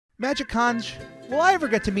Magic Conj, will I ever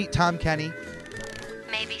get to meet Tom Kenny?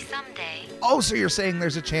 Maybe someday. Oh, so you're saying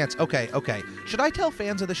there's a chance. Okay. Should I tell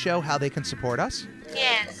fans of the show how they can support us?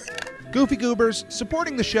 Yes. Goofy Goobers,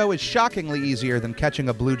 supporting the show is shockingly easier than catching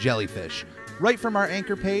a blue jellyfish. Right from our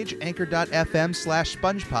Anchor page,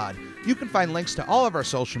 anchor.fm/SpongePod, you can find links to all of our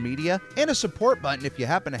social media and a support button if you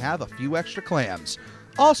happen to have a few extra clams.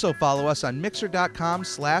 Also follow us on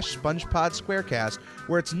mixer.com/SpongePodSquareCast,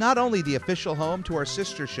 where it's not only the official home to our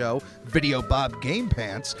sister show, Video Bob Game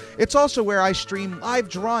Pants, it's also where I stream live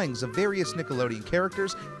drawings of various Nickelodeon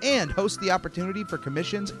characters and host the opportunity for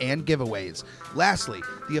commissions and giveaways. Lastly,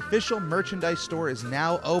 the official merchandise store is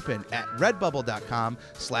now open at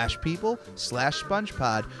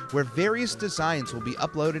redbubble.com/people/SpongePod, where various designs will be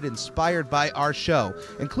uploaded inspired by our show,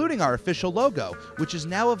 including our official logo, which is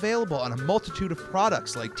now available on a multitude of products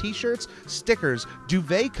like t-shirts, stickers,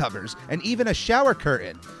 duvet covers, and even a shower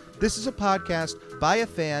curtain. This is a podcast by a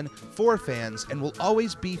fan, for fans, and will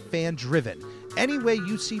always be fan-driven. Any way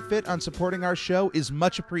you see fit on supporting our show is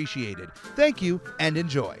much appreciated. Thank you, and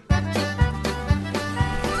enjoy.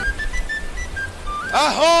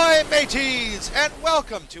 Ahoy, mateys, and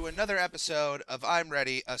welcome to another episode of I'm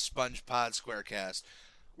Ready, a SpongePod Squarecast.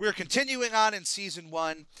 We're continuing on in Season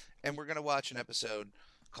 1, and we're going to watch an episode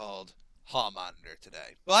called Hall Monitor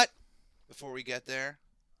today. But before we get there,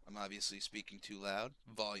 I'm obviously speaking too loud.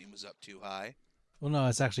 Volume was up too high. Well, no,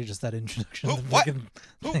 it's actually just that introduction. What?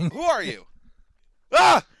 Who are you?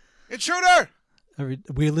 Ah! Intruder!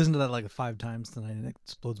 We listened to that like 5 times tonight, and it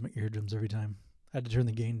explodes my eardrums every time. I had to turn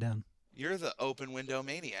the gain down. You're the open window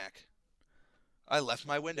maniac. I left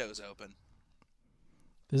my windows open.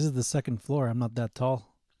 This is the 2nd floor. I'm not that tall.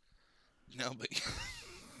 No, but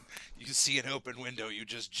you see an open window, you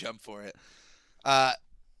just jump for it.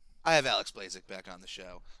 I have Alex Blazik back on the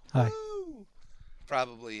show. Hi. Woo!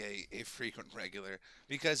 Probably a frequent regular.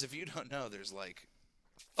 Because if you don't know, there's like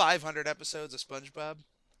 500 episodes of SpongeBob.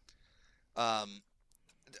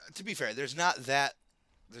 To be fair, there's not that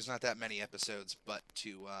many episodes, but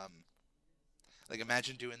to like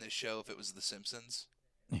imagine doing this show if it was The Simpsons.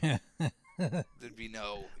 Yeah. There'd be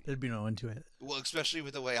no end to it. Well, especially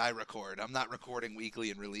with the way I record. I'm not recording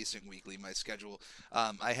weekly and releasing weekly. My schedule,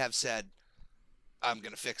 I have said I'm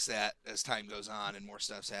going to fix that as time goes on and more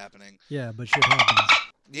stuff's happening. Yeah, but shit happens.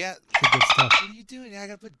 Yeah. Shit gets tough. What are you doing? I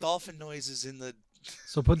got to put dolphin noises in the...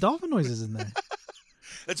 So put dolphin noises in there.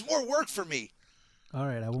 It's more work for me. All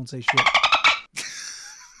right, I won't say shit.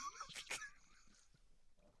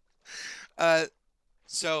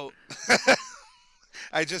 So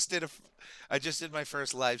I just did my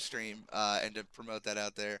first live stream, and to promote that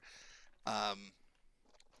out there, I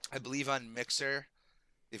believe on Mixer,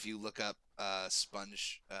 if you look up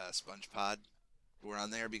SpongePod, we're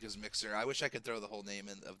on there because Mixer. I wish I could throw the whole name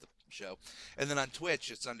of the show, and then on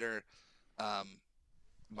Twitch, it's under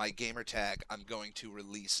my gamer tag. I'm going to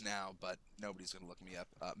release now, but nobody's gonna look me up.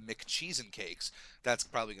 McCheese and Cakes. That's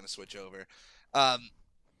probably gonna switch over, and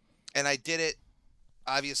I did it.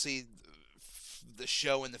 Obviously, the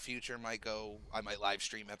show in the future I might live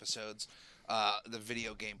stream episodes. The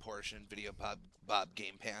video game portion, Video Bob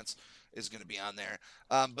Game Pants, is going to be on there.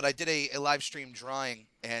 But I did a live stream drawing,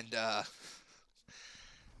 and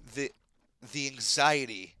the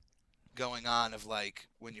anxiety going on of like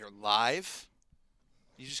when you're live,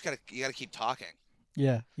 you gotta keep talking.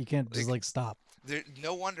 Yeah, you can't just like stop.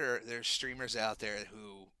 No wonder there's streamers out there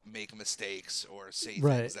who make mistakes or say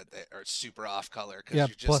Right. things that are super off color. Yeah,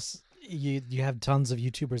 plus you have tons of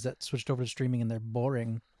YouTubers that switched over to streaming and they're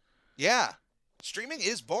boring. Yeah, streaming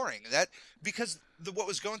is boring. Because what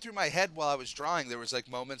was going through my head while I was drawing, there was like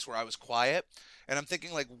moments where I was quiet, and I'm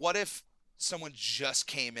thinking like, what if someone just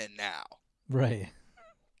came in now? Right.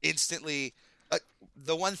 Instantly.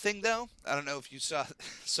 The one thing though, I don't know if you saw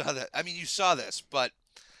that. I mean, you saw this, but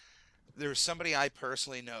there's somebody I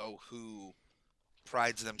personally know who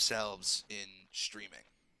prides themselves in streaming,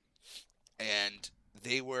 and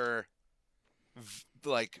they were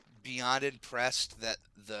like beyond impressed that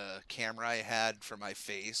the camera I had for my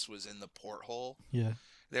face was in the porthole. Yeah.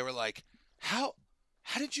 They were like, how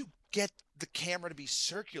did you get the camera to be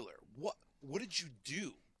circular? What did you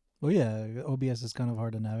do? Well, yeah, OBS is kind of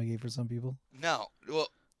hard to navigate for some people. No.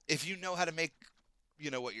 Well, if you know how to make,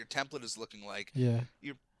 what your template is looking like, Yeah.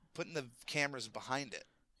 you're putting the cameras behind it.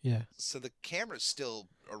 Yeah. So the camera's still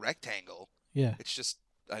a rectangle. Yeah. It's just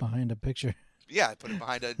Behind a picture. Yeah, I put it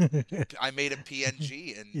behind I made a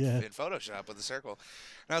PNG in Photoshop with a circle.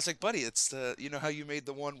 And I was like, buddy, it's how you made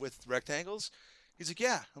the one with rectangles? He's like,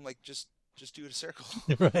 yeah. I'm like, just do it a circle.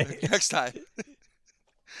 Right. Next time.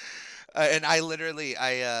 And I literally,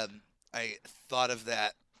 I thought of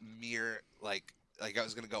that mere, like, like I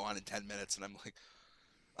was gonna go on in 10 minutes, and I'm like,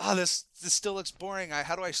 oh, this still looks boring.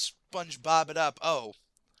 How do I SpongeBob it up? Oh,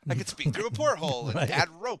 I could speak through a porthole and Right. add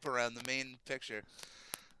rope around the main picture.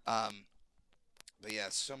 But yeah,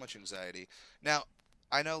 so much anxiety. Now,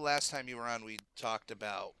 I know last time you were on, we talked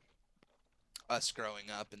about us growing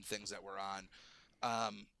up and things that we're on.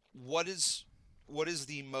 What is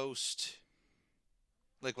the most,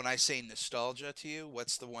 like, when I say nostalgia to you,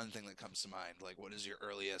 what's the one thing that comes to mind? Like, what is your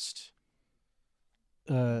earliest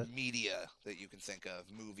media that you can think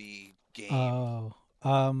of? Movie, game? Oh,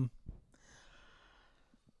 I'm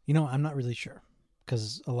not really sure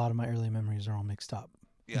because a lot of my early memories are all mixed up.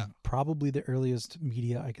 Yeah. Probably the earliest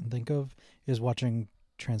media I can think of is watching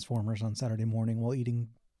Transformers on Saturday morning while eating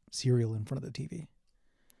cereal in front of the TV.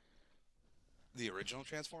 The original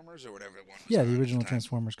Transformers or whatever one was Yeah, on the at original time?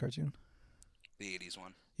 Transformers cartoon. The 80s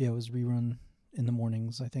one. Yeah, it was rerun in the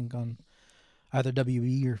mornings, I think, on either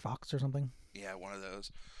WB or Fox or something. Yeah, one of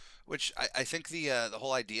those. Which I think the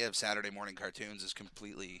whole idea of Saturday morning cartoons is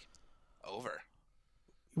completely over.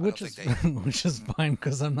 Which is which is fine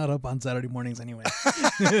because I'm not up on Saturday mornings anyway.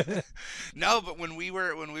 No, but when we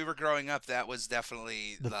were growing up, that was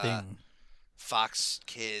definitely the thing. Fox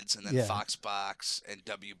Kids and then Yeah. Fox Box and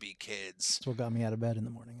WB Kids. That's what got me out of bed in the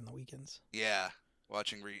morning and the weekends. Yeah,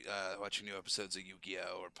 watching new episodes of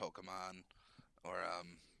Yu-Gi-Oh or Pokemon or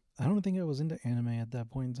I don't think I was into anime at that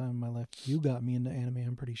point in time in my life. You got me into anime,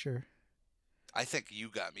 I'm pretty sure. I think you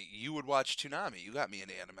got me. You would watch Toonami. You got me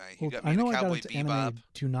into anime. You Well, got me I know into I got Cowboy into Bebop. anime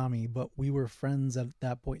Toonami, but we were friends at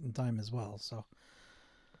that point in time as well. So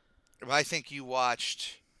But I think you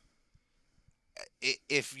watched.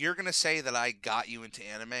 If you're gonna say that I got you into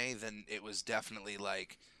anime, then it was definitely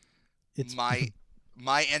like it's my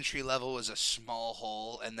entry level was a small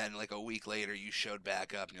hole, and then like a week later you showed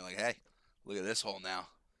back up, and you're like, hey, look at this hole now.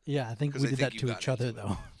 yeah. I think 'Cause we I did think that you to got each other into it.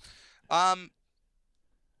 though.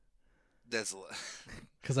 That's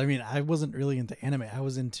Because I mean, I wasn't really into anime. I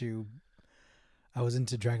was into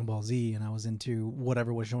Dragon Ball Z, and I was into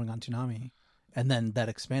whatever was showing on Toonami, and then that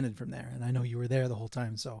expanded from there. And I know you were there the whole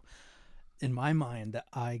time, so in my mind,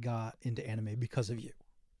 I got into anime because of you.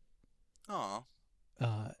 oh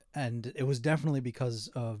And it was definitely because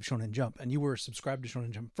of Shonen Jump, and you were subscribed to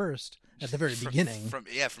Shonen Jump first at the very beginning, from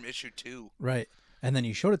issue 2. right? And then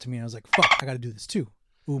you showed it to me, and I was like, "Fuck, I got to do this too."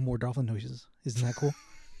 Ooh, more dolphin noises. Isn't that cool?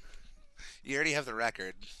 You already have the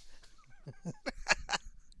record.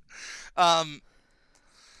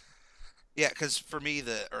 Yeah, because for me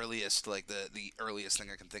the earliest the earliest thing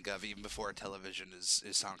I can think of, even before television, is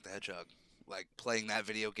Sonic the Hedgehog. Like playing that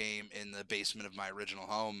video game in the basement of my original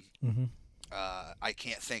home. Mm-hmm. I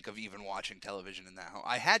can't think of even watching television in that home.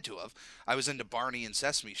 I had to have. I was into Barney and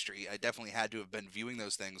Sesame Street. I definitely had to have been viewing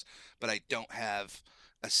those things, but I don't have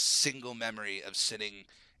a single memory of sitting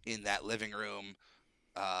in that living room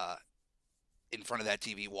in front of that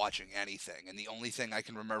TV watching anything. And the only thing I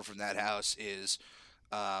can remember from that house is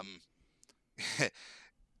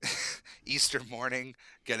Easter morning,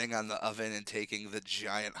 getting on the oven and taking the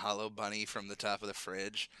giant hollow bunny from the top of the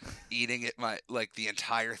fridge, eating it the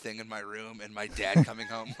entire thing in my room, and my dad coming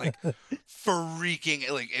home like freaking,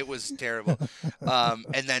 like it was terrible.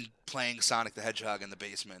 And then playing Sonic the Hedgehog in the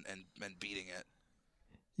basement and beating it.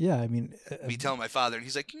 Yeah, I mean, Me telling my father, and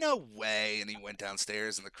he's like, "No way!" And he went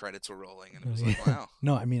downstairs, and the credits were rolling, and it was like, "Wow."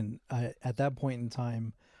 No, I mean, at that point in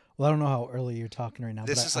time, well, I don't know how early you're talking right now.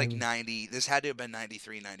 This but is like 90. This had to have been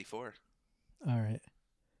 93, 94. All right.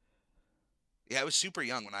 Yeah, I was super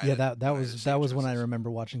young when I. Yeah, had- that when I had was to see when I Justice. remember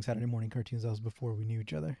watching Saturday morning cartoons. That was before we knew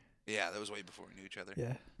each other. Yeah, that was way before we knew each other.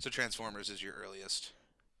 Yeah, So Transformers is your earliest.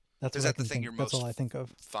 that's Is what I that the can thing think. you're That's most all I think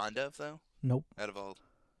of. Fond of, though? Nope. Out of all.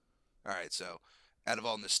 All right, so out of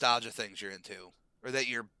all nostalgia things you're into, or that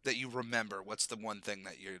you remember, what's the one thing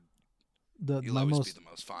that you'll My always most be the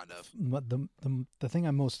most fond of? the thing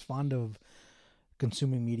I'm most fond of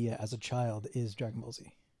consuming media as a child is Dragon Ball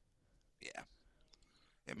Z. Yeah.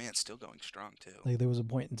 Yeah, man, it's still going strong too. Like there was a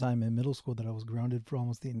point in time in middle school that I was grounded for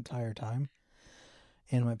almost the entire time,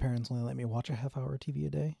 and my parents only let me watch a half hour TV a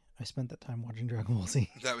day. I spent that time watching Dragon Ball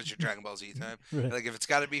Z. That was your Dragon Ball Z time. Right. Like if it's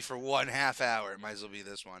got to be for 1/2 hour, it might as well be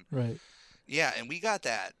this one. Right. Yeah, and we got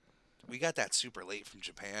that super late from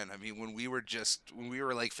Japan. I mean, when we were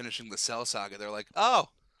like finishing the Cell Saga, they're like, "Oh,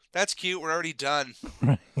 that's cute. We're already done."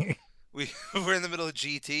 Right. We're in the middle of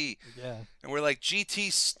GT, Yeah. and we're like,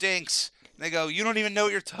 "GT stinks." And they go, "You don't even know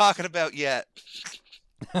what you're talking about yet."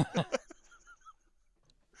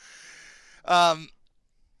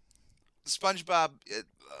 SpongeBob.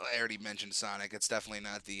 I already mentioned Sonic. It's definitely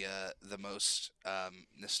not the most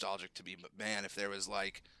nostalgic to be. But man, if there was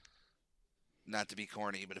like, not to be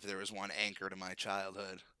corny, but if there was one anchor to my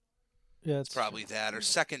childhood, Yeah, It's probably that, or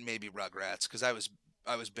second maybe Rugrats, because I was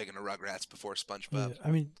big into Rugrats before SpongeBob. Yeah,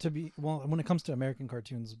 I mean, when it comes to American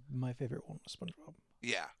cartoons, my favorite one was SpongeBob.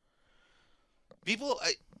 Yeah. People,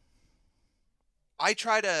 I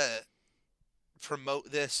try to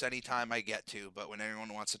promote this anytime I get to, but when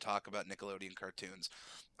anyone wants to talk about Nickelodeon cartoons,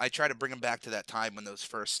 I try to bring them back to that time when those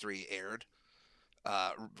first three aired.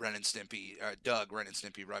 Ren and Stimpy, Doug, Ren and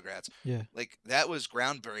Stimpy, Rugrats. Yeah. Like, that was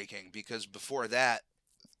groundbreaking, because before that,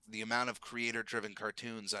 the amount of creator-driven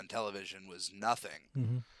cartoons on television was nothing.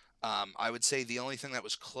 Mm-hmm. I would say the only thing that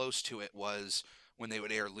was close to it was when they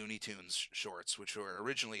would air Looney Tunes shorts, which were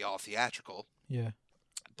originally all theatrical. Yeah.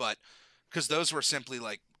 But because those were simply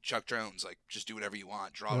like Chuck Jones, like just do whatever you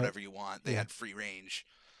want, draw whatever you want. They had free range.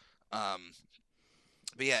 But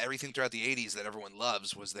yeah, everything throughout the 80s that everyone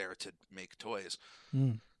loves was there to make toys.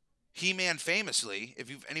 Mm. He-Man famously,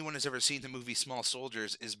 if anyone has ever seen the movie Small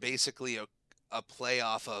Soldiers, is basically a play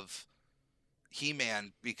off of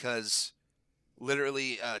He-Man, because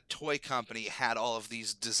literally a toy company had all of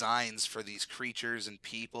these designs for these creatures and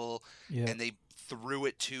people, and they threw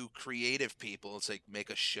it to creative people. It's like, make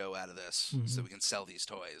a show out of this so we can sell these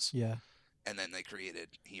toys. Yeah. And then they created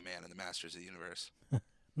He-Man and the Masters of the Universe.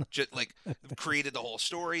 Just like created the whole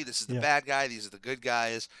story. This is the bad guy. These are the good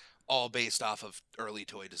guys. All based off of early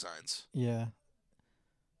toy designs. Yeah.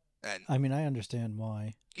 And I mean, I understand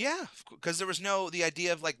why. Yeah, because there was the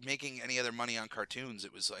idea of like making any other money on cartoons.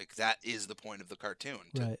 It was like, that is the point of the cartoon,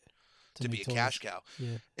 to be a cash cow.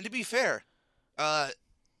 Yeah. And to be fair,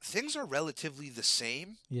 things are relatively the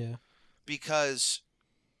same. Yeah. Because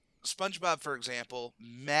SpongeBob, for example,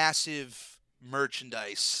 massive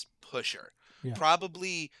merchandise pusher. Yeah.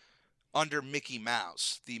 Probably under Mickey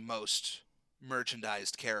Mouse, the most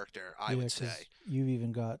merchandised character, I would say. You've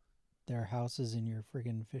even got their houses in your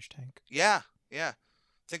friggin' fish tank. Yeah, yeah.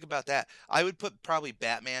 Think about that. I would put probably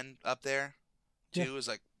Batman up there, too, as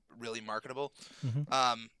like really marketable.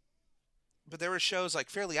 Mm-hmm. But there were shows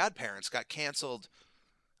like Fairly Odd Parents got canceled,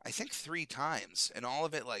 I think 3 times, and all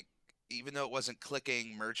of it, like, even though it wasn't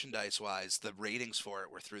clicking merchandise-wise, the ratings for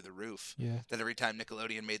it were through the roof. Yeah. That every time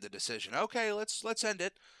Nickelodeon made the decision, okay, let's end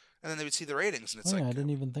it, and then they would see the ratings, and it's I didn't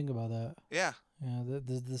even think about that. Yeah. Yeah,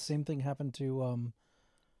 the same thing happened to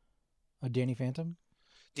Danny Phantom.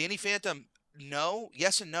 Danny Phantom, no,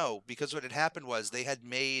 yes and no, because what had happened was they had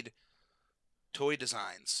made toy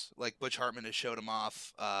designs, like Butch Hartman had showed them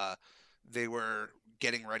off. They were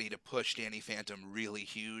getting ready to push Danny Phantom really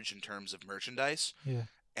huge in terms of merchandise. Yeah.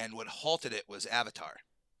 And what halted it was Avatar.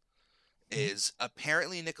 Is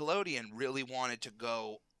apparently Nickelodeon really wanted to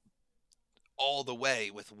go all the way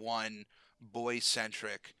with one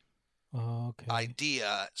boy-centric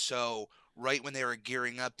idea. So right when they were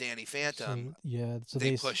gearing up Danny Phantom, so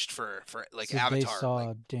they pushed for like so Avatar. They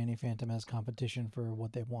saw Danny Phantom as competition for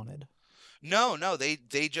what they wanted. No, they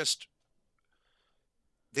just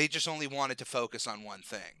only wanted to focus on one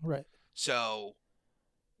thing. Right. So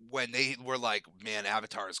when they were like, man,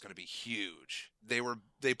 Avatar is going to be huge, they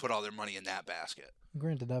put all their money in that basket.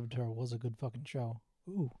 Granted, Avatar was a good fucking show.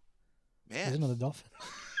 Ooh. Man. There's another dolphin.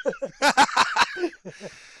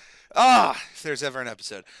 If there's ever an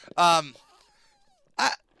episode. Yeah,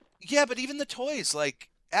 but even the toys, like,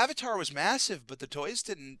 Avatar was massive, but the toys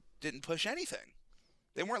didn't push anything.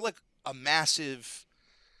 They weren't like a massive...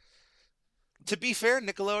 To be fair,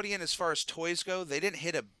 Nickelodeon, as far as toys go, they didn't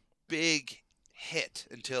hit a big hit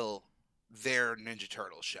until their Ninja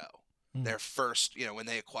Turtles show. Their first, when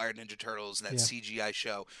they acquired Ninja Turtles, that CGI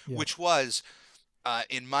show, which was,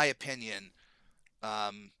 in my opinion,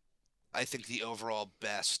 I think the overall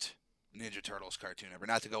best Ninja Turtles cartoon ever.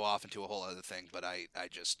 Not to go off into a whole other thing, but I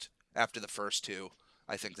just, after the first 2,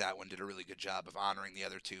 I think that one did a really good job of honoring the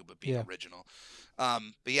other 2, but being original.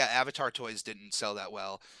 But yeah, Avatar toys didn't sell that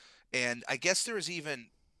well. And I guess there was even,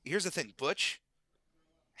 here's the thing, Butch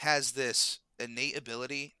has this innate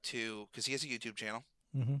ability to, because he has a YouTube channel,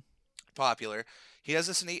 popular, he has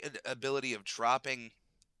this innate ability of dropping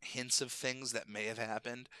hints of things that may have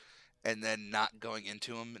happened and then not going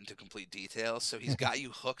into them into complete detail. So he's got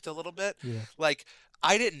you hooked a little bit. Yeah. Like,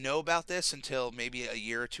 I didn't know about this until maybe a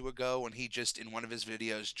year or 2 ago when he just, in one of his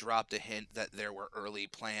videos, dropped a hint that there were early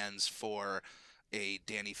plans for a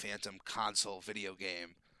Danny Phantom console video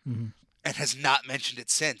game. And has not mentioned it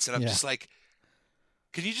since. And I'm just like,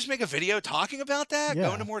 can you just make a video talking about that?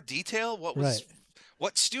 Go into more detail? What was,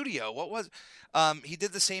 what studio? What was, he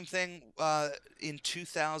did the same thing, in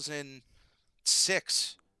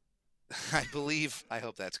 2006, I believe. I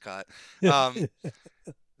hope that's caught.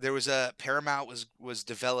 There was Paramount was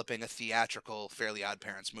developing a theatrical Fairly Odd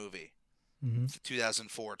Parents movie,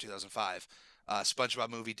 2004, 2005. SpongeBob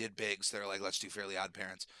movie did big, so they're like, let's do Fairly Odd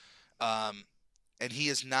Parents. And he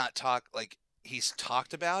has not talked, like, he's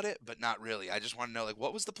talked about it, but not really. I just want to know, like,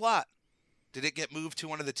 what was the plot? Did it get moved to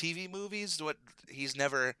one of the TV movies? He's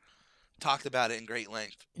never talked about it in great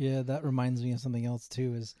length. Yeah, that reminds me of something else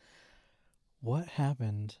too. Is what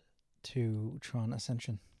happened to Tron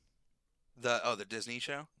Ascension? The Disney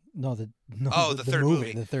show? No, the third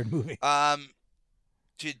movie. The third movie.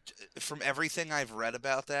 From everything I've read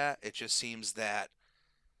about that, it just seems that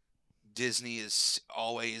Disney is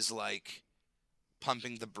always like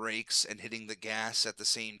pumping the brakes and hitting the gas at the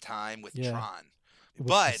same time with Tron.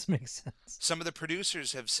 But makes sense. Some of the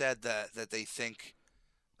producers have said that they think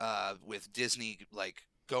with Disney like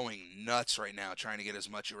going nuts right now, trying to get as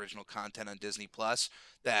much original content on Disney Plus,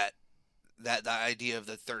 that the idea of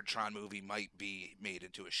the third Tron movie might be made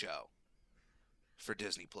into a show for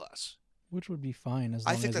Disney Plus. Which would be fine as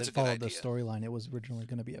long as that's it a good followed the idea. storyline it was originally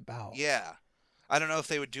going to be about. Yeah. I don't know if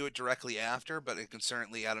they would do it directly after, but it can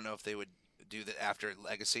certainly, I don't know if they would do that after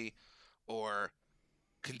Legacy or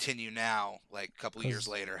continue now, like a couple of years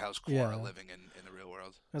later, how's Korra living in the real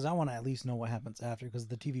world? Because I want to at least know what happens after, because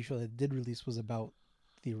the TV show that did release was about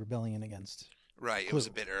the rebellion against... Right, it was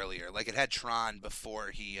a bit earlier. Like, it had Tron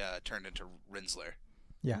before he turned into Rinsler.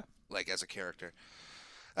 Yeah. Like, as a character.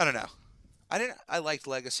 I don't know. I liked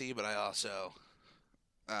Legacy, but I also...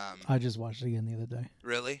 I just watched it again the other day.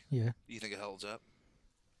 Really? Yeah. You think it holds up?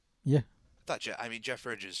 Yeah. Jeff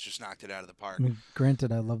Bridges just knocked it out of the park. I mean,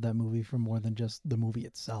 granted, I love that movie for more than just the movie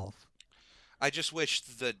itself. I just wish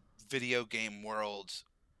the video game world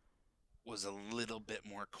was a little bit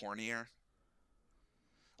more cornier.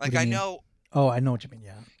 Like, I know... Oh, I know what you mean,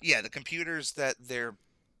 yeah. Yeah, the computers that they're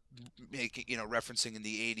making, referencing in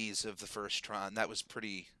the 80s of the first Tron, that was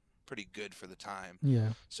pretty good for the time. Yeah.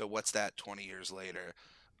 So what's that 20 years later?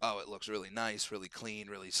 Oh, it looks really nice, really clean,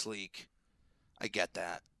 really sleek. I get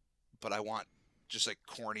that. But I want just like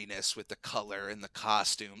corniness with the color and the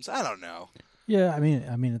costumes. I don't know. Yeah, I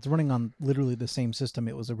mean it's running on literally the same system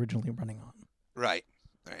it was originally running on. Right.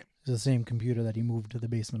 It's the same computer that he moved to the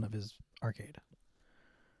basement of his arcade.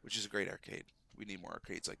 Which is a great arcade. We need more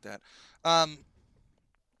arcades like that.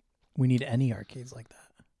 We need any arcades like that.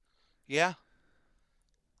 Yeah.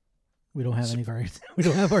 We don't have we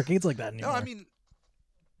don't have arcades like that anymore. No, I mean,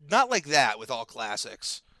 not like that with all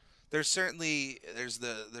classics. There's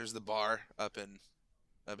the bar up in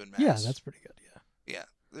Mass. Yeah, that's pretty good. Yeah.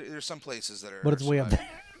 There's some places that are. But it's way up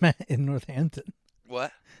there in Northampton.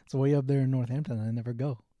 What? It's way up there in Northampton. I never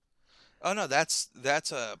go. Oh no, that's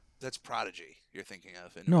Prodigy. You're thinking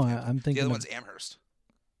of? No, I'm thinking the other one's Amherst.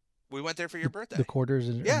 We went there for your birthday. The Quarters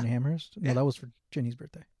in Amherst. No, that was for Jenny's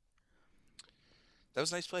birthday. That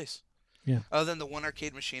was a nice place. Yeah. Other than the one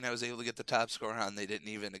arcade machine I was able to get the top score on, they didn't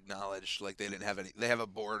even acknowledge, like they didn't have any. They have a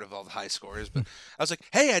board of all the high scores, but I was like,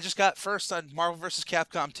 "Hey, I just got first on Marvel vs.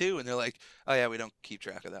 Capcom 2," and they're like, "Oh yeah, we don't keep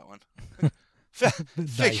track of that one."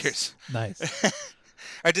 Figures. Nice.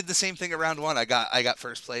 I did the same thing around one. I got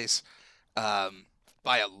first place,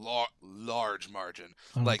 by a large margin.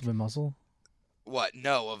 On like Ultimate Muscle. What?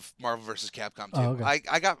 No, of Marvel vs. Capcom 2. Oh, okay.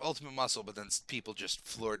 I got Ultimate Muscle, but then people just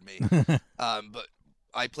floored me. But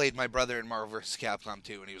I played my brother in Marvel vs. Capcom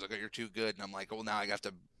 2, and he was like, "Oh, you're too good." And I'm like, "Well, now I have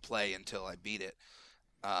to play until I beat it."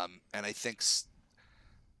 And I think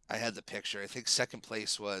I had the picture. I think second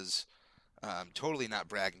place was, totally not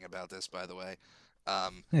bragging about this, by the way.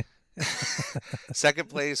 Second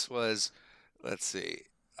place was, let's see,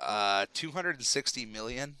 260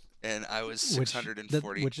 million, and I was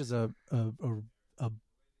 640. Which is a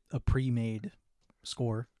pre-made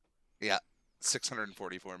score. Yeah,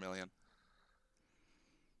 644 million.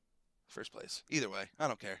 First place. Either way, I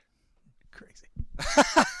don't care. Crazy.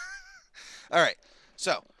 All right.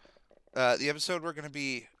 So, the episode we're going to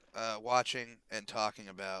be watching and talking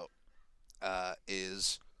about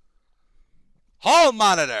is Hall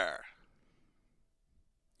Monitor.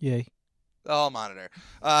 Yay. The Hall Monitor.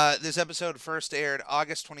 This episode first aired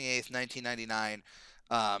August 28th, 1999.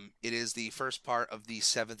 It is the first part of the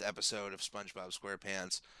 7th episode of SpongeBob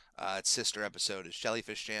SquarePants. Its sister episode is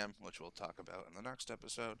Jellyfish Jam, which we'll talk about in the next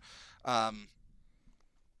episode. And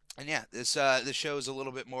yeah, this show is a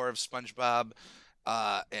little bit more of SpongeBob,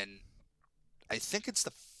 and I think it's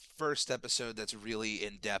the first episode that's really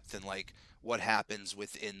in depth in like what happens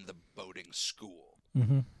within the boating school.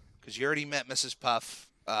 Because you already met Mrs. Puff,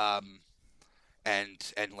 and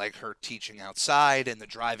like her teaching outside and the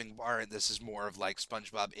driving bar, and this is more of like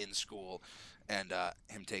SpongeBob in school and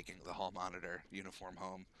him taking the Hall Monitor uniform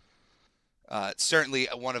home. It's certainly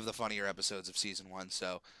one of the funnier episodes of season 1,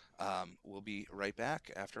 so we'll be right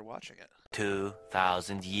back after watching it.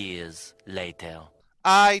 2,000 years later.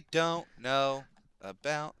 I don't know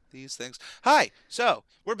about these things. Hi. So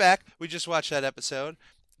we're back. We just watched that episode.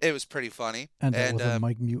 It was pretty funny. And that was a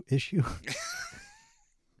mic mute issue.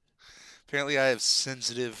 Apparently, I have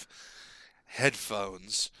sensitive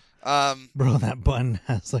headphones. Bro, that button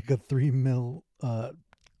has like a 3 mil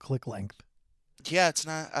click length. Yeah, it's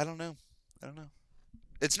not. I don't know.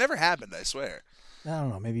 It's never happened, I swear. I don't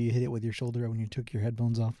know. Maybe you hit it with your shoulder when you took your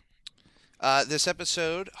headphones off. This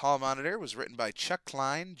episode, Hall Monitor, was written by Chuck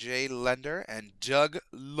Klein, Jay Lender, and Doug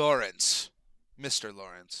Lawrence. Mr.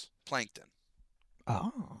 Lawrence. Plankton.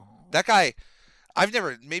 Oh. That guy, I've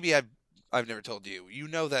never told you. You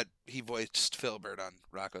know that he voiced Filbert on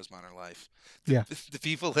Rocko's Modern Life. Yeah. The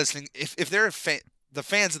people listening, if they're the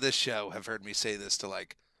fans of this show have heard me say this to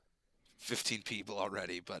like 15 people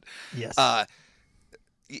already, but yes.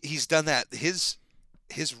 He's done that. His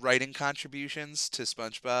writing contributions to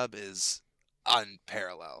SpongeBob is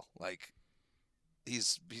unparalleled. Like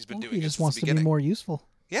he's been doing. He it just since wants the to be beginning. more useful.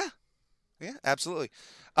 Yeah, absolutely.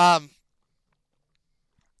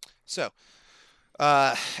 So,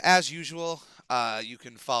 as usual, you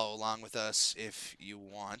can follow along with us if you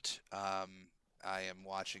want. I am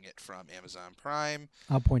watching it from Amazon Prime.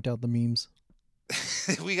 I'll point out the memes.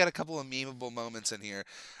 We got a couple of memeable moments in here.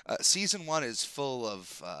 Season 1 is full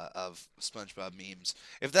of SpongeBob memes.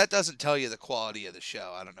 If that doesn't tell you the quality of the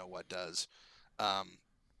show, I don't know what does.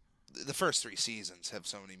 The first 3 seasons have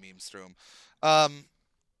so many memes through them.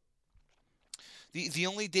 The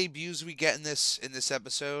only debuts we get in this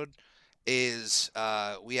episode is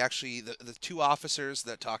we actually the 2 officers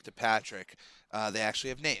that talk to Patrick. They actually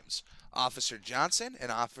have names: Officer Johnson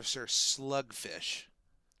and Officer Slugfish.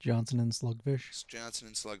 Johnson and Slugfish. Johnson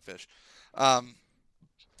and Slugfish. And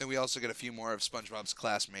we also get a few more of SpongeBob's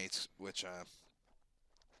classmates, which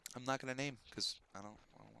I'm not going to name because I don't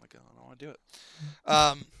want to do it.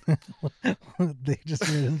 They just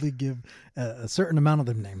randomly give a certain amount of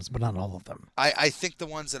them names, but not all of them. I think the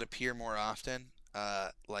ones that appear more often,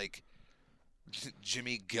 like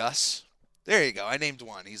Jimmy Gus. There you go. I named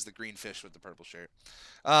one. He's the green fish with the purple shirt.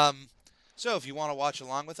 So if you want to watch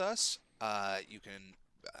along with us, you can.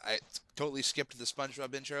 I totally skipped the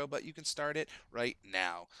SpongeBob intro, but you can start it right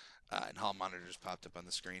now. And Hall Monitor just popped up on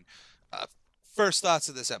the screen. First thoughts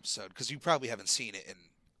of this episode, because you probably haven't seen it in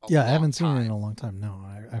a long I haven't seen time. it in a long time. No,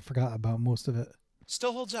 I forgot about most of it.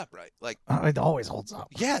 Still holds up, right? Like It always holds up.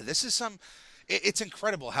 yeah, this is it's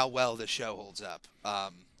incredible how well this show holds up.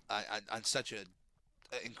 On such a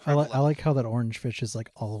incredible. I like how that orange fish is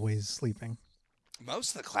like always sleeping.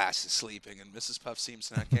 Most of the class is sleeping, and Mrs. Puff seems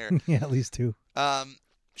to not care. Yeah, at least 2.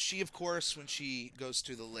 She, of course, when she goes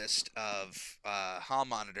through the list of hall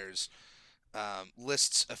monitors,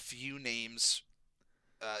 lists a few names.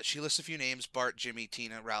 She lists a few names: Bart, Jimmy,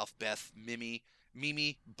 Tina, Ralph, Beth, Mimi,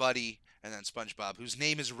 Buddy, and then SpongeBob, whose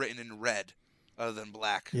name is written in red, other than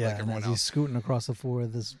black, Yeah, like and everyone as else. he's scooting across the floor,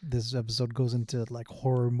 this episode goes into like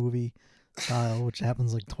horror movie style, which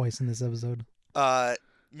happens like twice in this episode.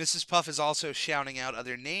 Mrs. Puff is also shouting out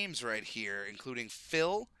other names right here, including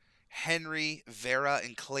Phil, Henry, Vera,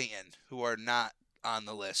 and Clayton, who are not on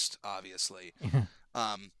the list, obviously.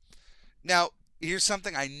 Now, here's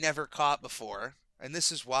something I never caught before, and this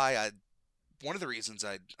is why one of the reasons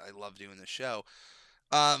I love doing this show.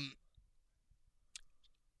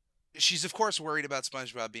 She's, of course, worried about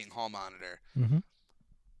SpongeBob being hall monitor. Mm-hmm.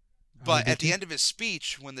 But at the end of his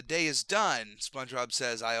speech, when the day is done, SpongeBob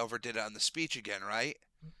says, I overdid it on the speech again, right?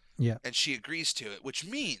 Yeah. And she agrees to it, which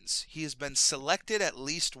means he has been selected at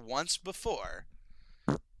least once before.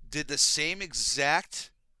 Did the same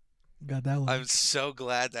exact... Got that one. I'm so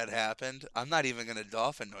glad that happened. I'm not even going to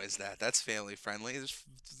dolphin noise that. That's family friendly.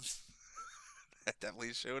 That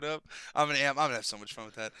definitely showed up. I'm gonna have so much fun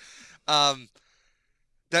with that.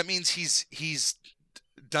 That means he's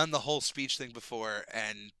done the whole speech thing before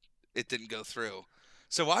and it didn't go through.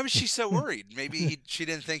 So why was she so worried? Maybe she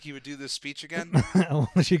didn't think he would do this speech again.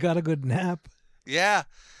 She got a good nap. Yeah.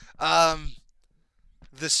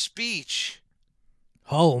 The speech.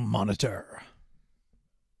 Hall monitor.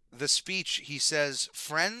 The speech, he says,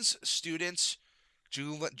 friends, students,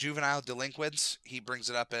 juvenile delinquents. He brings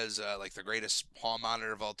it up as like the greatest hall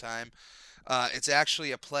monitor of all time. It's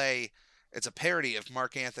actually a play. It's a parody of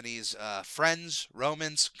Mark Antony's Friends,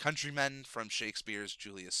 Romans, Countrymen from Shakespeare's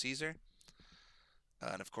Julius Caesar.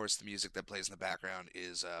 And of course, the music that plays in the background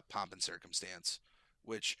is Pomp and Circumstance,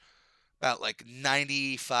 which about like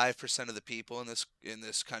 95% of the people in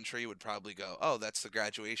this country would probably go, "Oh, that's the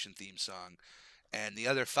graduation theme song," and the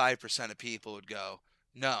other 5% of people would go,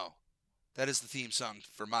 "No, that is the theme song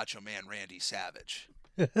for Macho Man Randy Savage."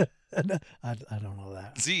 I don't know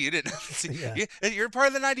that. See, you didn't. See, Yeah. you're part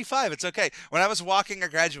of the 95. It's okay. When I was walking a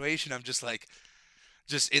graduation, I'm just like,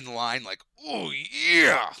 just in line, like, oh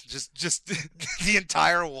yeah, just the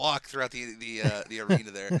entire walk throughout the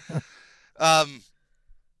arena there. Um,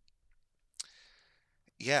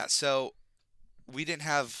 yeah, so we didn't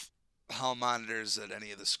have hall monitors at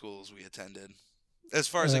any of the schools we attended. As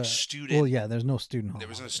far as like student, Well, yeah, there's no student hall. there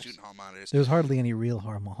was no monitors. student hall monitors. There was hardly any real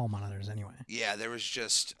hall monitors anyway. Yeah, there was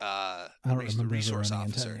just I don't remember resource ever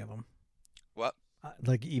running into officer. any of them. What?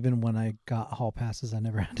 Like even when I got hall passes, I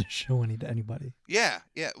never had to show any to anybody. Yeah.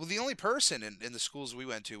 Well, the only person in the schools we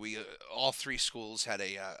went to, we all three schools had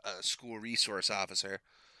a school resource officer,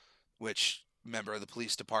 which member of the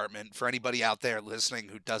police department. For anybody out there listening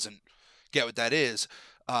who doesn't get what that is,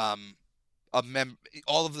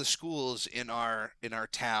 all of the schools in our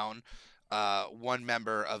town, one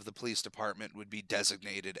member of the police department would be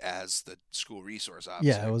designated as the school resource officer.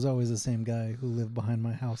 Yeah, it was always the same guy who lived behind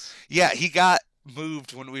my house. Yeah, he got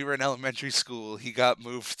moved when we were in elementary school. He got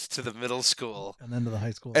moved to the middle school. And then to the high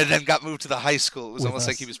school. And then got moved to the high school. It was With almost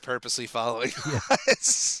like us. he was purposely following Yeah.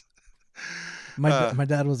 us. My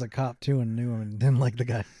dad was a cop too and knew him and didn't like the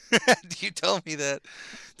guy. You told me that.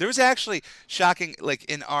 There was actually shocking, like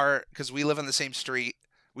in our, because we live on the same street.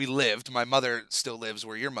 My mother still lives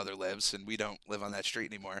where your mother lives, and we don't live on that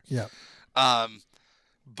street anymore. Yeah.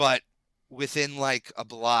 But within like a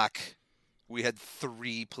block, we had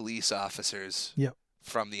 3 police officers. Yep.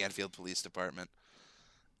 From the Enfield Police Department.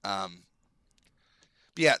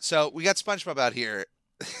 Yeah, so we got SpongeBob out here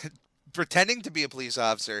pretending to be a police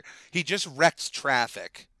officer. He just wrecked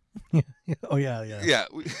traffic. Oh yeah. Yeah.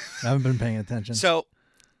 I haven't been paying attention. So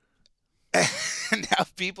now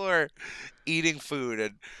people are eating food,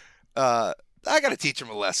 and I got to teach them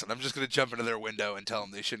a lesson. I'm just going to jump into their window and tell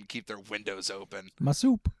them they shouldn't keep their windows open. My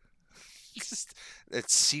soup.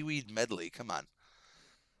 It's seaweed medley. Come on.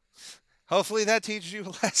 Hopefully that teaches you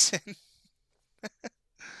a lesson.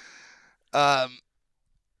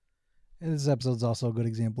 This episode's also a good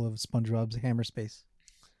example of SpongeBob's hammer space.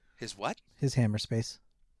 His what? His hammer space.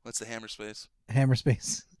 What's the hammer space? Hammer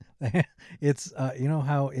space. It's you know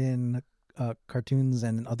how in cartoons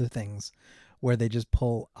and other things where they just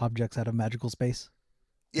pull objects out of magical space?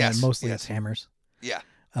 Yes. And mostly yes. it's hammers. Yeah.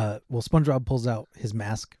 Well, SpongeBob pulls out his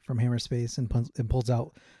mask from hammer space and pulls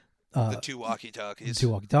out The 2 walkie-talkies. 2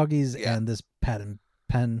 walkie-talkies Yeah. and this pad and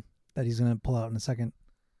pen that he's going to pull out in a second.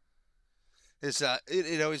 It's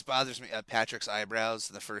it always bothers me. Patrick's eyebrows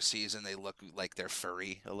in the first season, they look like they're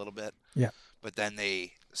furry a little bit. Yeah. But then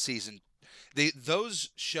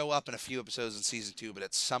those show up in a few episodes in season 2, but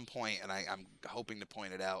at some point, and I'm hoping to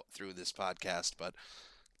point it out through this podcast, but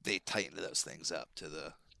they tightened those things up to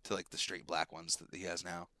like the straight black ones that he has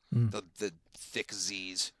now. Mm. The thick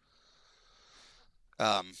Z's.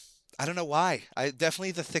 I don't know why.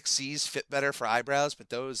 Definitely the thick Z's fit better for eyebrows, but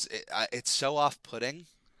those it's so off-putting.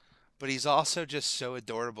 But he's also just so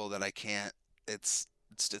adorable that I can't. It's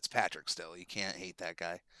Patrick still. You can't hate that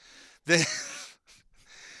guy.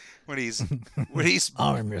 When he's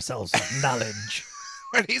Arm yourselves with knowledge.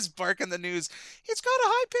 when he's barking the news, he's got a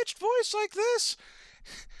high-pitched voice like this.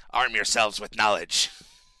 Arm yourselves with knowledge.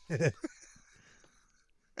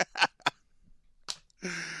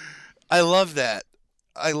 I love that.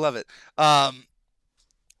 I love it.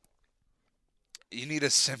 You need a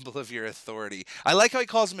symbol of your authority. I like how he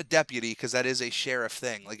calls him a deputy because that is a sheriff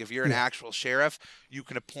thing. Like if you're an actual sheriff, you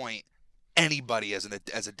can appoint anybody as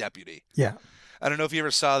a deputy. Yeah. I don't know if you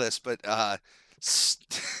ever saw this, but there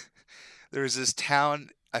was this town.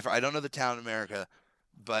 I don't know the town in America,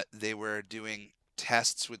 but they were doing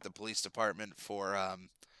tests with the police department for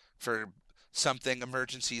something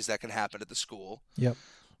emergencies that can happen at the school. Yep.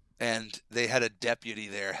 And they had a deputy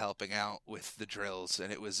there helping out with the drills,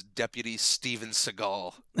 and it was Deputy Steven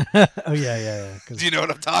Seagal. Oh yeah. Do you know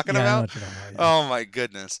what I'm talking I know about? what you're talking about, yeah. Oh my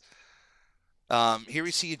goodness. Here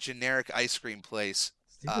we see a generic ice cream place.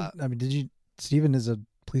 Steven is a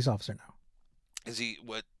police officer now. Is he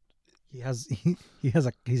what? He has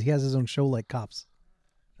his own show like Cops.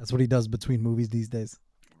 That's what he does between movies these days.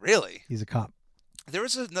 Really? He's a cop. There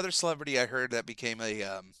was another celebrity I heard that became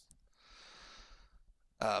a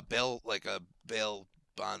bail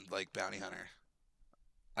bond like bounty hunter.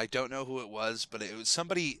 I don't know who it was, but it was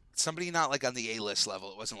somebody not like on the A-list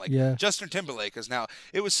level. It wasn't like Justin Timberlake, because now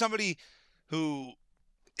it was somebody who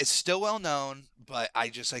is still well known, but I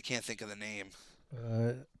can't think of the name.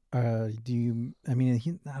 I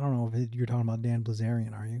don't know if you're talking about Dan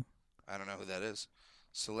Blazarian, are you? I don't know who that is.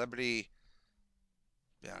 Celebrity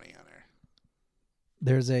bounty hunter.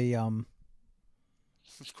 There's a Of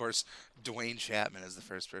course, Dwayne Chapman is the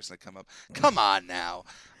first person to come up. Come on now.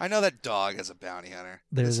 I know that dog is a bounty hunter.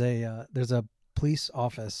 There's a police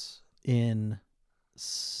office in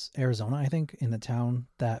Arizona, I think, in a town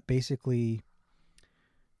that basically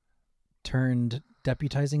turned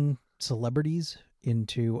deputizing celebrities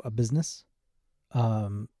into a business.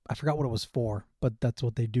 I forgot what it was for, but that's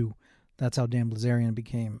what they do. That's how Dan Blazarian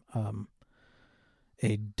became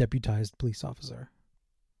a deputized police officer.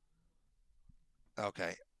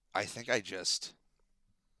 Okay. I think I just.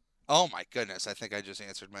 Oh my goodness! I think I just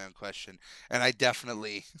answered my own question, and I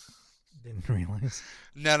definitely. Didn't realize.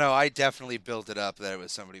 No, I definitely built it up that it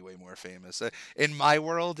was somebody way more famous. In my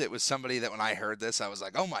world, it was somebody that when I heard this, I was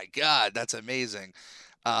like, "Oh my God, that's amazing!"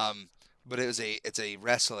 But it's a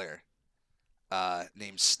wrestler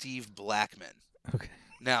named Steve Blackman. Okay.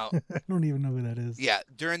 Now, I don't even know who that is. yeah,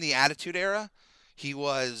 during the Attitude Era, he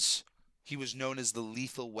was known as the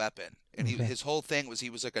Lethal Weapon, and Okay. his whole thing was he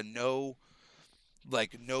was like a no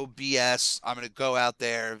BS. I'm gonna go out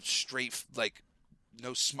there straight like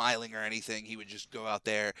no smiling or anything. He would just go out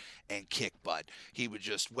there and kick butt. He would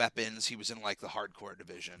just weapons. He was in like the hardcore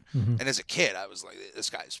division. Mhm. And as a kid, I was like, this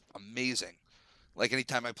guy's amazing. Like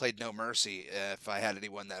anytime I played No Mercy, if I had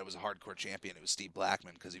anyone that was a hardcore champion, it was Steve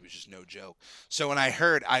Blackman because he was just no joke. So when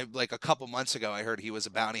I like a couple months ago, I heard he was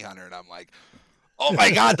a bounty hunter, and I'm like, oh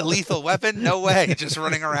my God, the Lethal Weapon? No way. Just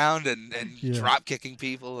running around and Yeah. drop kicking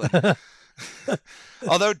people. And...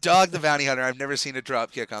 Although Dog the Bounty Hunter, I've never seen a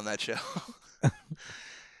drop kick on that show.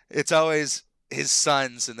 It's always his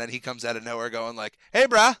sons, and then he comes out of nowhere going like, hey,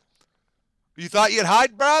 brah, you thought you'd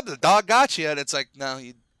hide, brah? The dog got you. And it's like, no,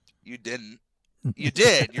 you didn't. You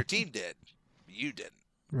did. Your team did. You didn't.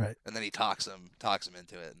 Right. And then he talks him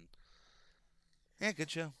into it. And... yeah, good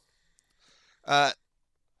show.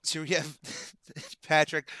 So we have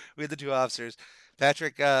Patrick. We have the two officers.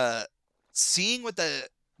 Patrick seeing what the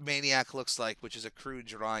Maniac looks like, which is a crude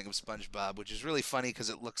drawing of SpongeBob, which is really funny because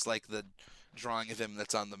it looks like the drawing of him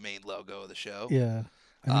that's on the main logo of the show. Yeah.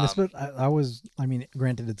 I mean,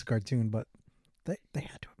 granted it's a cartoon, but they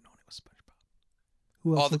had to have known it was SpongeBob.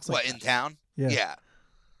 Who else looks like in that? town? Yeah.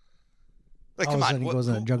 Like, All come of a on. sudden he goes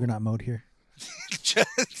in a juggernaut mode here.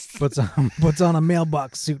 Just... puts on a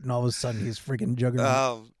mailbox suit, and all of a sudden he's freaking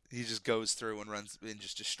juggernaut. He just goes through and runs and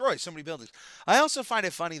just destroys so many buildings. I also find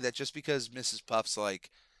it funny that just because Mrs. Puff's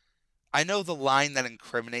like, I know the line that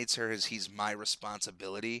incriminates her is he's my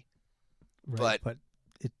responsibility, Right, but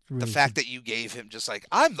it the really fact that you gave him just like,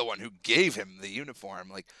 I'm the one who gave him the uniform,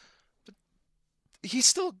 like, but he's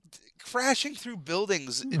still crashing through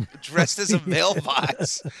buildings dressed as a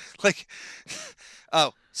mailbox. Like,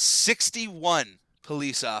 61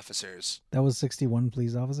 police officers. that was 61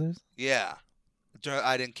 police officers. Yeah.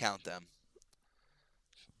 I didn't count them.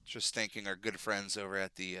 Just thanking our good friends over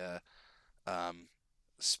at the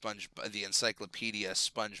the Encyclopedia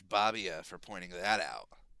SpongeBobia for pointing that out.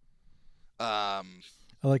 I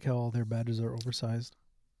like how all their badges are oversized.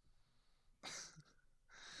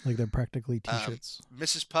 Like they're practically t-shirts.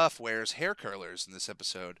 Mrs. Puff wears hair curlers in this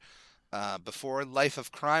episode. Before Life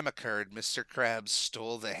of Crime occurred, Mr. Krabs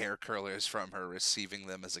stole the hair curlers from her, receiving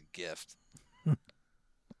them as a gift.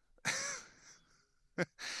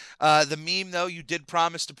 The meme, though, you did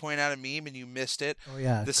promise to point out a meme and you missed it. Oh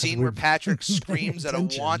yeah. The 'cause scene we're where Patrick paying screams at a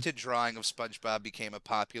attention. wanted drawing of SpongeBob became a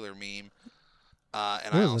popular meme.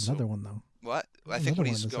 And There I was also another one though. what I There's think when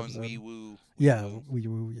another he's one in going this wee episode. woo. Yeah,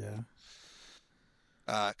 woo.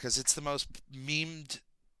 yeah. Because it's the most memed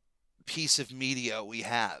piece of media we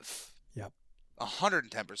have. Yep.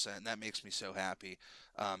 110%. And that makes me so happy.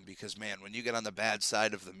 Because man, when you get on the bad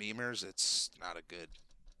side of the memers, it's not a good.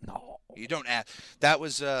 No. You don't add. That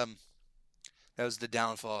was the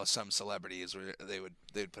downfall of some celebrities where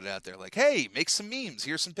they'd put it out there like, hey, make some memes.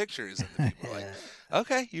 Here's some pictures, and the people are like,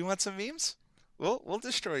 okay, you want some memes? We'll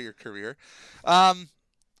destroy your career. Raw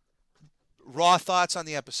thoughts on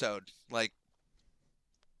the episode. Like,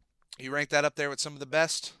 you rank that up there with some of the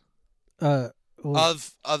best Well,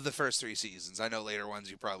 of the first 3 seasons. I know later ones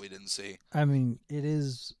you probably didn't see. I mean, it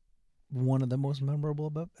is one of the most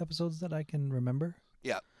memorable episodes that I can remember.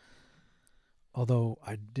 Yeah. Although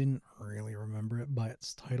I didn't really remember it by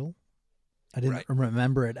its title. I didn't Right.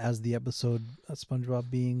 remember it as the episode SpongeBob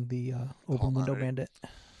being the open window monitor. bandit.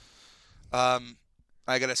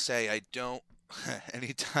 I gotta say, I don't.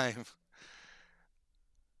 Anytime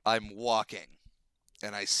I'm walking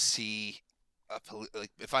and I see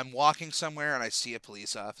like if I'm walking somewhere and I see a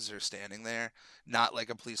police officer standing there, not like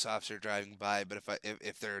a police officer driving by, but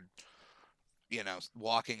if they're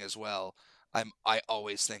walking as well, I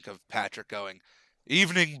always think of Patrick going,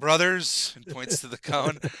 "Evening, brothers," and points to the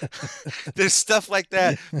cone. There's stuff like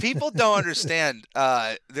that. People don't understand.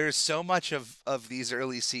 There's so much of these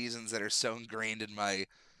early seasons that are so ingrained in my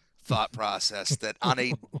thought process that on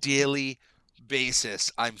a daily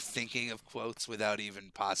basis, I'm thinking of quotes without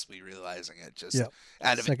even possibly realizing it, just Yep.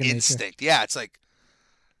 out of Second nature. instinct. Yeah, it's like,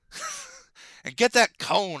 and get that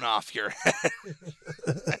cone off your head.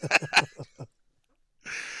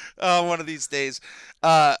 Oh, one of these days.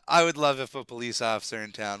 I would love if a police officer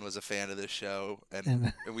in town was a fan of this show,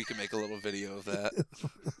 and we can make a little video of that.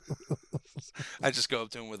 I just go up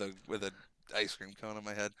to him with a ice cream cone on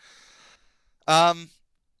my head.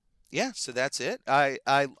 Yeah, so that's it. I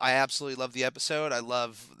absolutely love the episode. I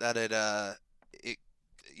love that it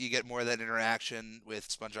you get more of that interaction with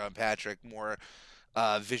SpongeBob and Patrick, more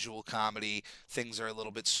visual comedy. Things are a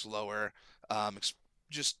little bit slower.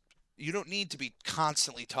 Just you don't need to be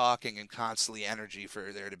constantly talking and constantly energy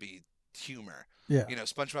for there to be humor. Yeah. You know,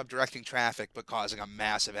 SpongeBob directing traffic but causing a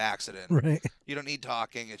massive accident. Right. You don't need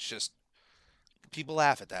talking. It's just people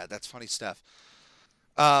laugh at that. That's funny stuff.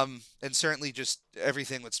 And certainly just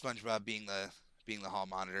everything with SpongeBob being the hall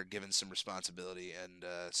monitor, given some responsibility, and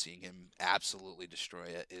seeing him absolutely destroy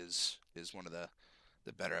it is one of the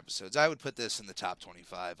better episodes. I would put this in the top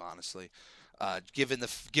 25, honestly. Given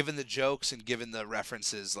the jokes and given the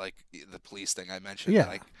references, like the police thing I mentioned, Yeah.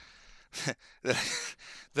 like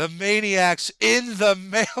the maniacs in the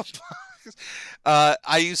mailbox.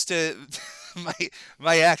 I used to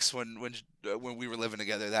my ex when we were living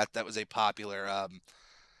together, that was a popular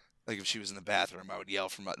like if she was in the bathroom, I would yell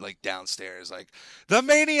from like downstairs, like the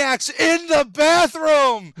maniacs in the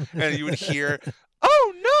bathroom, and you would hear,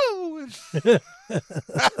 "Oh no!"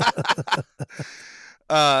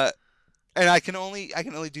 And I can only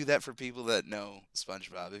do that for people that know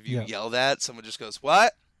SpongeBob. If you Yeah. yell that, someone just goes,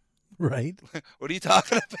 "What? Right. What are you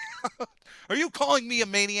talking about? Are you calling me a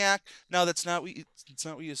maniac?" No, that's not what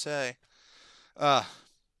you say.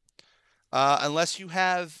 Unless you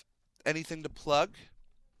have anything to plug,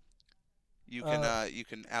 you can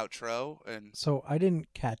outro and. So I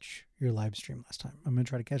didn't catch your live stream last time. I'm gonna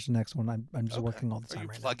try to catch the next one. I'm just Okay. working all the Are time you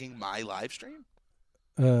right plugging my live stream?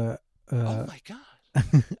 now. Oh my god!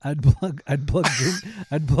 I'd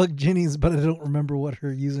plug Ginny's, but I don't remember what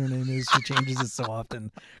her username is. She changes it so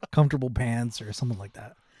often. Comfortable pants or something like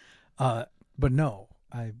that. But no,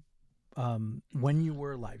 when you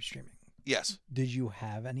were live streaming, Yes, did you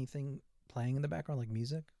have anything playing in the background like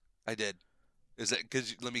music? I did. Is it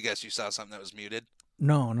because? Let me guess. You saw something that was muted.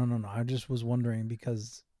 No. I just was wondering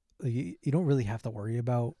because you don't really have to worry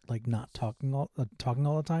about like not talking all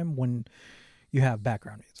the time when you have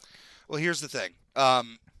background music. Well, here's the thing.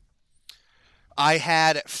 I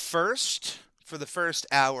had for the first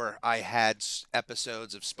hour, I had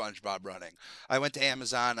episodes of SpongeBob running. I went to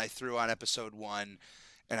Amazon, I threw on episode 1,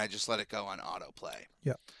 and I just let it go on autoplay.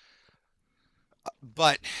 Yeah.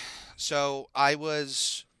 But so I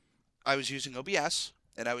was using OBS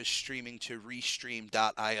and I was streaming to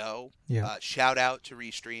Restream.io. Yeah. Shout out to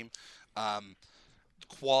Restream,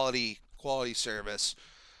 quality service.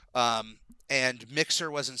 And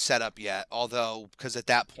Mixer wasn't set up yet, although, because at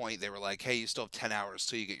that point they were like, hey, you still have 10 hours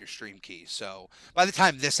till you get your stream key. So by the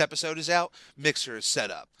time this episode is out, Mixer is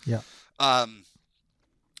set up. Yeah.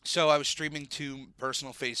 So I was streaming to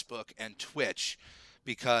personal Facebook and Twitch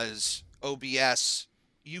because OBS,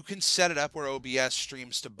 you can set it up where OBS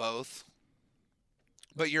streams to both,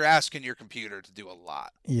 but you're asking your computer to do a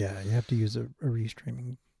lot. Yeah, you have to use a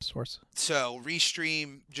restreaming source. So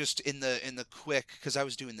Restream, just in the quick, because I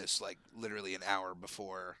was doing this like literally an hour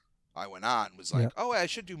before I went on, was like, oh, I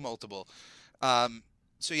should do multiple.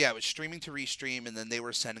 So yeah, I was streaming to Restream, and then they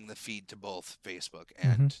were sending the feed to both Facebook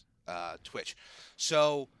and Twitch.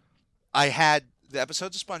 So I had the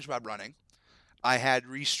episodes of SpongeBob running. I had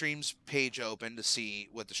Restream's page open to see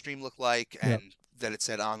what the stream looked like, and that it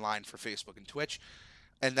said online for Facebook and Twitch.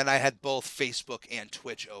 And then I had both Facebook and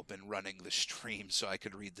Twitch open running the stream so I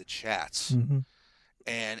could read the chats. Mm-hmm.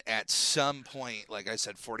 And at some point, like I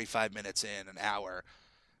said, 45 minutes in, an hour,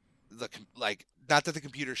 not that the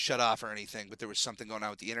computer shut off or anything, but there was something going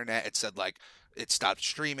on with the internet. It said like it stopped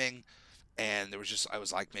streaming, and I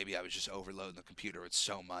was like, maybe I was just overloading the computer with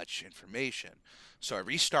so much information. So I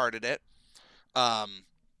restarted it,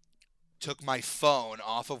 took my phone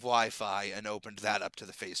off of Wi-Fi and opened that up to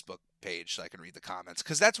the Facebook page so I can read the comments,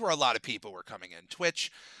 because that's where a lot of people were coming in.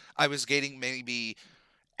 Twitch, I was getting maybe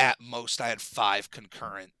at most I had 5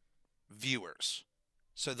 concurrent viewers.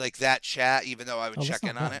 So like that chat, even though I would check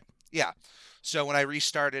in on it. Yeah. So when I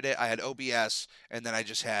restarted it, I had OBS, and then I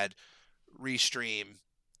just had Restream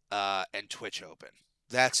and Twitch open.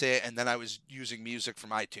 That's it. And then I was using music from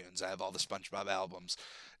iTunes. I have all the SpongeBob albums.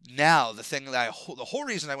 Now, the whole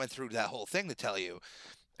reason I went through that whole thing to tell you,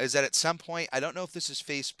 is that at some point, I don't know if this is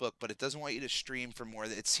Facebook, but it doesn't want you to stream for more.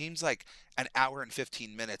 It seems like an hour and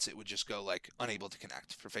 15 minutes, it would just go like unable to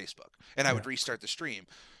connect for Facebook. And I would Yeah. restart the stream,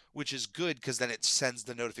 which is good because then it sends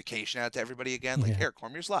the notification out to everybody again, like, Yeah. here,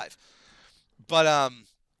 Cormier's live. But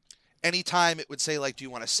anytime it would say, like, do you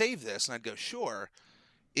want to save this? And I'd go, sure.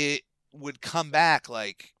 It would come back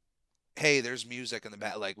like, hey, there's music in the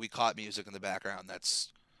back. Like, we caught music in the background.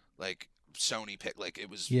 That's like Sony picked. Like, it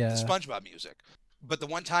was Yeah. the SpongeBob music. But the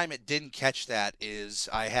one time it didn't catch that is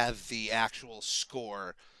I have the actual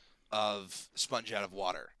score of Sponge Out of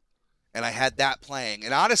Water. And I had that playing.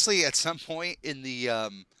 And honestly, at some point in the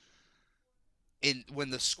when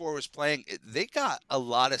the score was playing, they got a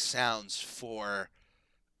lot of sounds for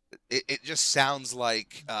it just sounds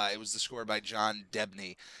like it was the score by John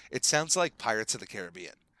Debney. It sounds like Pirates of the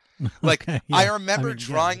Caribbean. Like, Okay, I yeah. remember mean, yeah,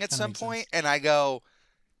 drawing it at kinda some makes point, sense. and I go,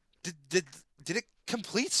 did it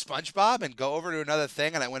complete SpongeBob and go over to another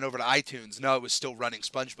thing? And I went over to iTunes. No, it was still running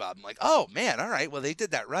SpongeBob. I'm like, oh man, all right, well they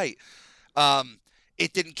did that right.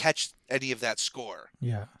 It didn't catch any of that score,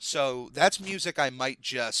 Yeah. so that's music I might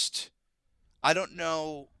just, I don't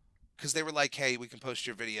know, because they were like, hey, we can post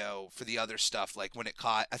your video for the other stuff. Like when it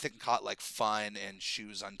caught, I think it caught like Fun and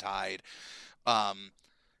Shoes Untied.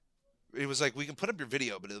 It was like, we can put up your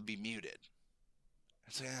video, but it'll be muted.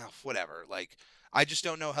 It's like, oh, whatever. Like, I just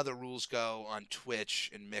don't know how the rules go on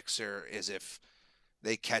Twitch and Mixer. Is if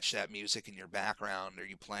they catch that music in your background, are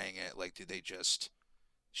you playing it? Like, do they just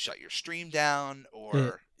shut your stream down,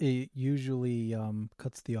 or It usually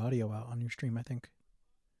cuts the audio out on your stream, I think.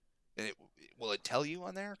 and will it tell you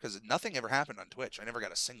on there? Because nothing ever happened on Twitch. I never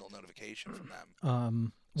got a single notification from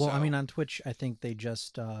them. Well, I So- mean, on Twitch, I think they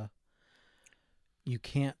just you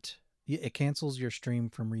can't. It cancels your stream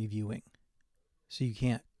from reviewing, so you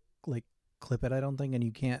can't like clip it. I don't think, and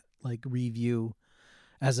you can't like review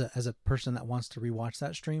as a person that wants to rewatch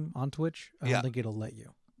that stream on Twitch. I Yeah. don't think it'll let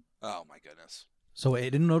you. Oh my goodness. So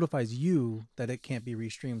it notifies you that it can't be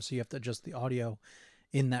restreamed. So you have to adjust the audio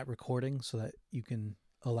in that recording so that you can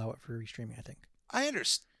allow it for restreaming, I think. I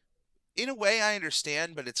understand. In a way, I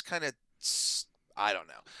understand, but it's kind of, I don't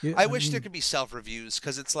know. Yeah, I wish there mean, could be self-reviews,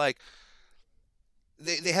 because it's like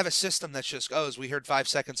they have a system that's just goes, we heard 5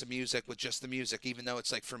 seconds of music with just the music, even though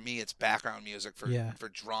it's like, for me, it's background music for Yeah. for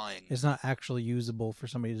drawing. it's not actually usable for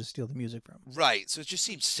somebody to steal the music from. Right. So it just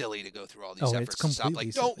seems silly to go through all these Oh, it's efforts to stop. Like,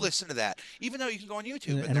 completely don't silly. listen to that, even though you can go on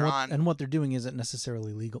YouTube and And they're what, on. and what they're doing isn't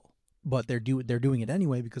necessarily legal, but they're doing it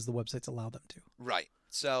anyway because the websites allow them to. Right.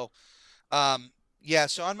 So, yeah.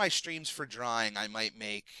 So on my streams for drawing, I might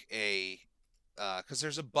make a, because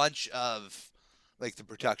there's a bunch of like the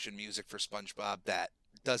production music for SpongeBob that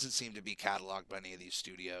doesn't seem to be cataloged by any of these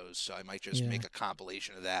studios. So I might just Yeah. make a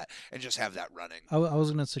compilation of that and just have that running. I was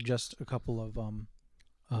going to suggest a couple of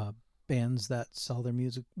bands that sell their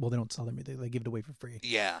music. Well, they don't sell their music; they give it away for free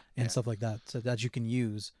Yeah. and yeah. stuff like that, so that you can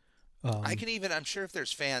use. I can even, I'm sure if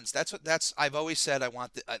there's fans, I've always said I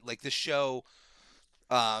want like this show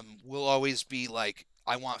will always be like,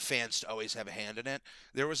 I want fans to always have a hand in it.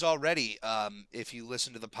 There was already, if you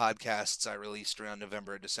listen to the podcasts I released around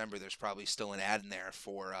November or December, there's probably still an ad in there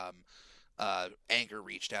for Anchor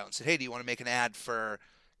reached out and said, hey, do you want to make an ad for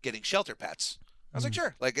getting shelter pets? I was like,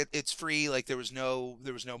 sure. Like it's free. Like there was no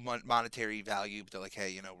monetary value, but they're like,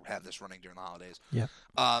 hey, have this running during the holidays. Yeah.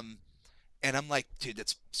 And I'm like, dude,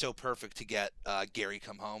 that's so perfect to get Gary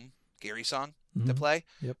Come Home, Gary song to Mhm. play.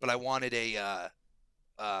 Yep. But I wanted a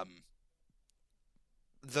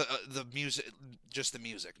the music, just the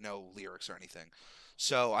music, no lyrics or anything.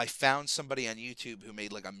 So I found somebody on YouTube who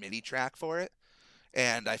made like a MIDI track for it,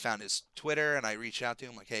 and I found his Twitter and I reached out to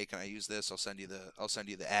him like, hey, can I use this? I'll send you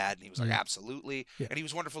the ad. And he was like, Yeah. absolutely. Yeah. And he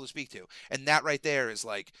was wonderful to speak to. And that right there is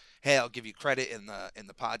like, hey, I'll give you credit in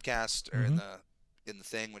the podcast or in the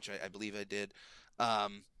thing, which I believe I did.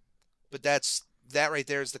 But that right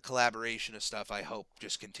there is the collaboration of stuff I hope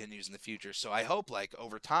just continues in the future. So I hope like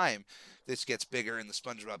over time this gets bigger in the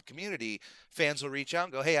SpongeBob community. Fans will reach out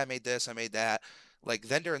and go, hey, I made this, I made that. Like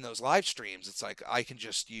then during those live streams, it's like I can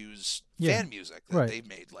just use Yeah. fan music that Right. they've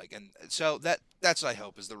made. Like, and so that's what I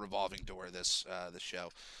hope is the revolving door of this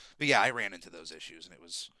show. But yeah, I ran into those issues and it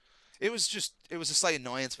was a slight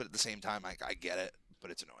annoyance, but at the same time I get it,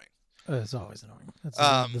 but it's annoying. It's always annoying.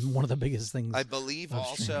 That's one of the biggest things. I believe of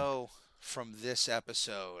streaming. also from this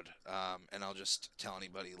episode, and I'll just tell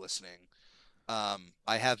anybody listening,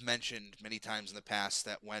 I have mentioned many times in the past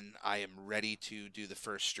that when I am ready to do the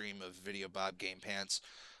first stream of Video Bob Game Pants,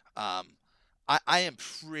 I am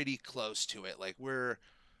pretty close to it. Like we're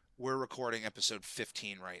we're recording episode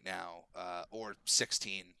 15 right now, or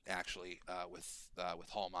 16 actually, with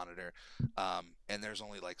Hall Monitor, and there's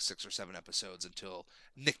only like 6 or 7 episodes until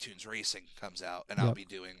Nicktoons Racing comes out, and I'll Yep. be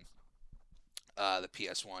doing the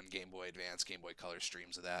PS1, Game Boy Advance, Game Boy Color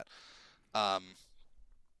streams of that.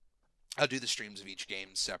 I'll do the streams of each game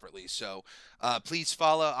separately. So please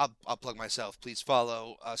follow. I'll plug myself. Please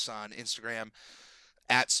follow us on Instagram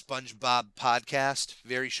at SpongeBob Podcast.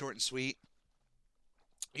 Very short and sweet.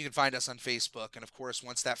 You can find us on Facebook. And of course,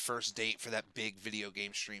 once that first date for that big video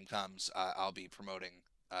game stream comes, I'll be promoting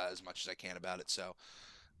as much as I can about it. So,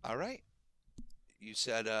 all right. You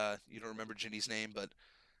said you don't remember Ginny's name, but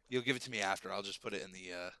you'll give it to me after. I'll just put it in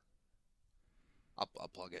the. I'll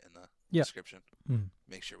plug it in the Yeah. description. Mm.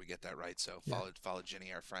 Make sure we get that right. So Yeah. follow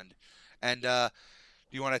Ginny, our friend. And do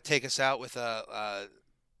you want to take us out with a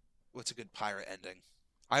what's a good pirate ending?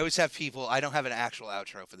 I always have people. I don't have an actual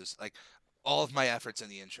outro for this. Like all of my efforts in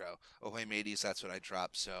the intro. Ahoy, mateys! That's what I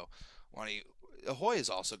dropped. So why don't you? Ahoy is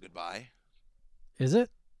also goodbye. Is it?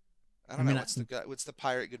 I don't I mean, know what's the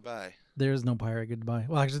pirate goodbye. There's no pirate goodbye.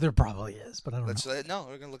 Well, actually, there probably is, but I don't know. No,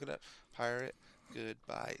 we're gonna look it up. Pirate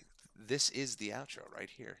goodbye. This is the outro right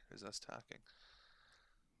here. Is us talking.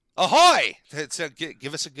 Ahoy! So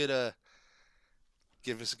give us a good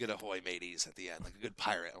ahoy, mateys, at the end, like a good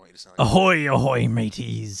pirate. I want you to sound like Ahoy, ahoy,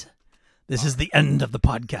 mateys! This is the end of the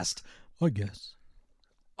podcast. I guess.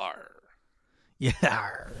 Arr.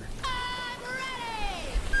 Yeah.